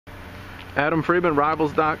Adam Freeman,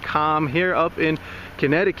 Rivals.com, here up in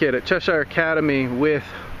Connecticut at Cheshire Academy with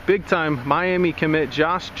big-time Miami commit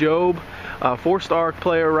Josh Jobe, four-star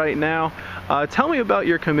player right now. Tell me about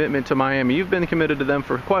your commitment to Miami. You've been committed to them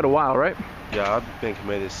for quite a while, right? Yeah, I've been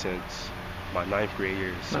committed since my 9th grade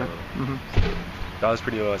year, so that was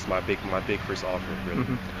pretty much my big first offer, really.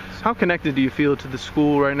 How connected do you feel to the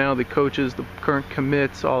school right now, the coaches, the current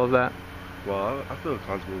commits, all of that? Well, I feel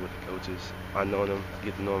comfortable with the coaches. I know them,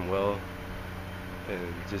 get to know them well,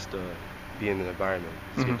 and just be in the environment,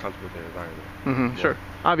 just get comfortable with the environment. Sure.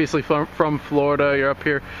 Obviously from Florida, you're up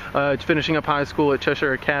here finishing up high school at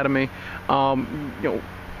Cheshire Academy.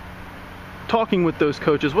 Talking with those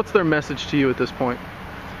coaches, what's their message to you at this point?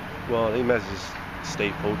 Well, their message is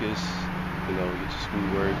stay focused, get your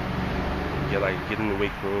schoolwork, get in the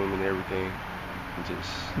weight room and everything. And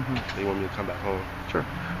just they want me to come back home. Sure.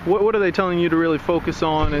 What are they telling you to really focus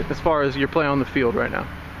on as far as your play on the field right now?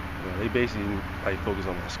 Well, they basically focus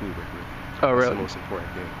on my schoolwork. Really. Oh, really? That's the most important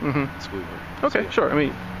thing. Schoolwork. Okay, so, sure. I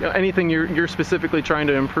mean, anything you're specifically trying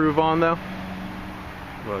to improve on though?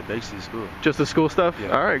 Well, basically school. Just the school stuff?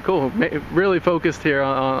 Yeah. All right, cool. Really focused here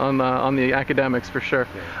on the academics for sure.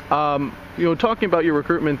 Yeah. Talking about your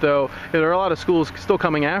recruitment though, there are a lot of schools still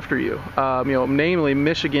coming after you. Namely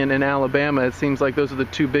Michigan and Alabama. It seems like those are the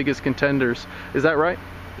two biggest contenders. Is that right?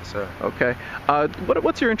 Yes, sir. Okay.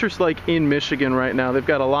 What's your interest like in Michigan right now? They've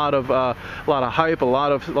got a lot of hype, a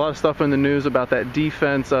lot of stuff in the news about that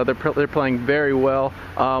defense. They're playing very well.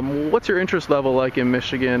 What's your interest level like in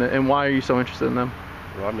Michigan, and why are you so interested in them?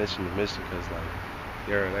 Well, I mentioned Michigan because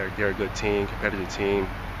they're a good team, competitive team,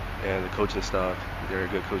 and the coaching staff, they're a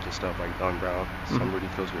good coaching staff like Don Brown. So I'm really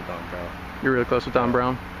close with Don Brown. You're really close with Don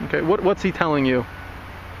Brown. Okay. What's he telling you?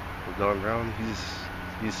 With Don Brown,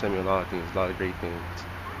 he's sent me a lot of things, a lot of great things.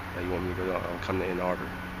 That you want me to go come to Ann Arbor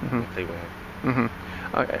and play with him.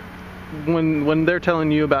 Okay. When they're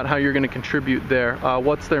telling you about how you're going to contribute there,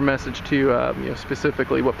 what's their message to you?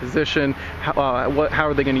 Specifically, what position? How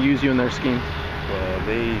are they going to use you in their scheme? Well,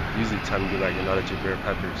 they usually tell me to be like another Jabril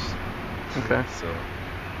Peppers. Okay. So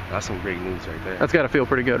that's some great news right there. That's got to feel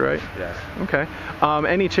pretty good, right? Yeah. Okay.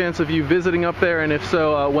 Any chance of you visiting up there, and if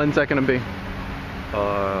so, when's that going to be?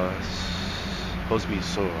 Supposed to be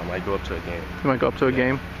soon. I might go up to a game. You might go up to a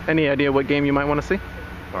game. Any idea what game you might want to see?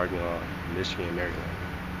 Probably Michigan, Maryland.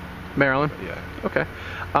 Maryland? Yeah. Okay.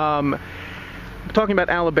 Talking about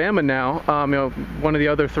Alabama now, one of the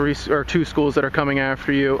other two schools that are coming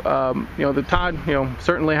after you. The Tide,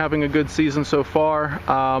 certainly having a good season so far.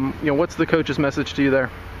 What's the coach's message to you there?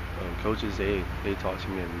 Coaches, they talk to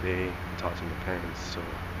me every day. They talk to my parents, so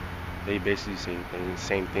they basically say the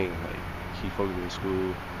same thing. Like keep focusing in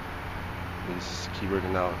school, and just keep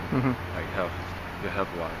working out, like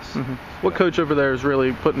health-wise. What coach over there is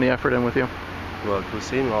really putting the effort in with you? Well, Coach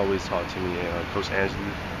Saban always talk to me, and Coach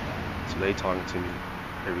Angeli. So they talking to me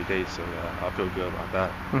every day, so I feel good about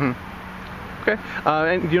that. Okay.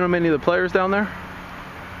 And do you know many of the players down there?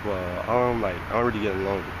 Well, I don't really get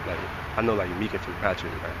along. I know Mika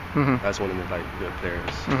Fitzpatrick, right? That's one of the good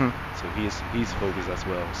players. So he's focused as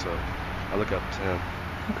well. So I look up to him.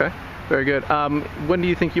 Okay. Very good. When do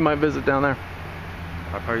you think you might visit down there?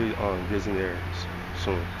 I'll probably visit there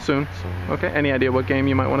soon. Soon? Yeah. Okay. Any idea what game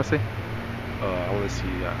you might want to see? I want to see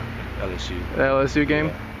LSU. The LSU game?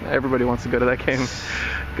 Yeah. Everybody wants to go to that game.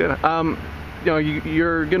 Good.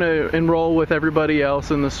 You're going to enroll with everybody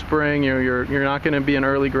else in the spring. You're not going to be an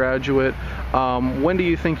early graduate. When do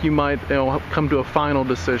you think you might come to a final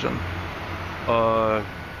decision?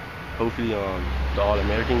 Hopefully the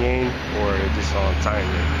All-American game or just signing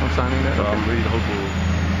it. On signing it? So Okay. I'm really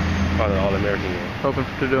hoping on the All-American game. Hoping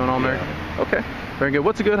to do an All-American? Yeah. Okay. Very good.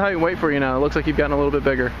 What's a good height and weight for you now? It looks like you've gotten a little bit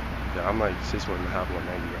bigger. Yeah, I'm like 6'1.5",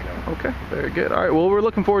 190 right now. Okay, very good. All right, well, we're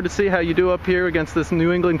looking forward to see how you do up here against this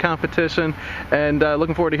New England competition, and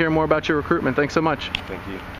looking forward to hearing more about your recruitment. Thanks so much. Thank you.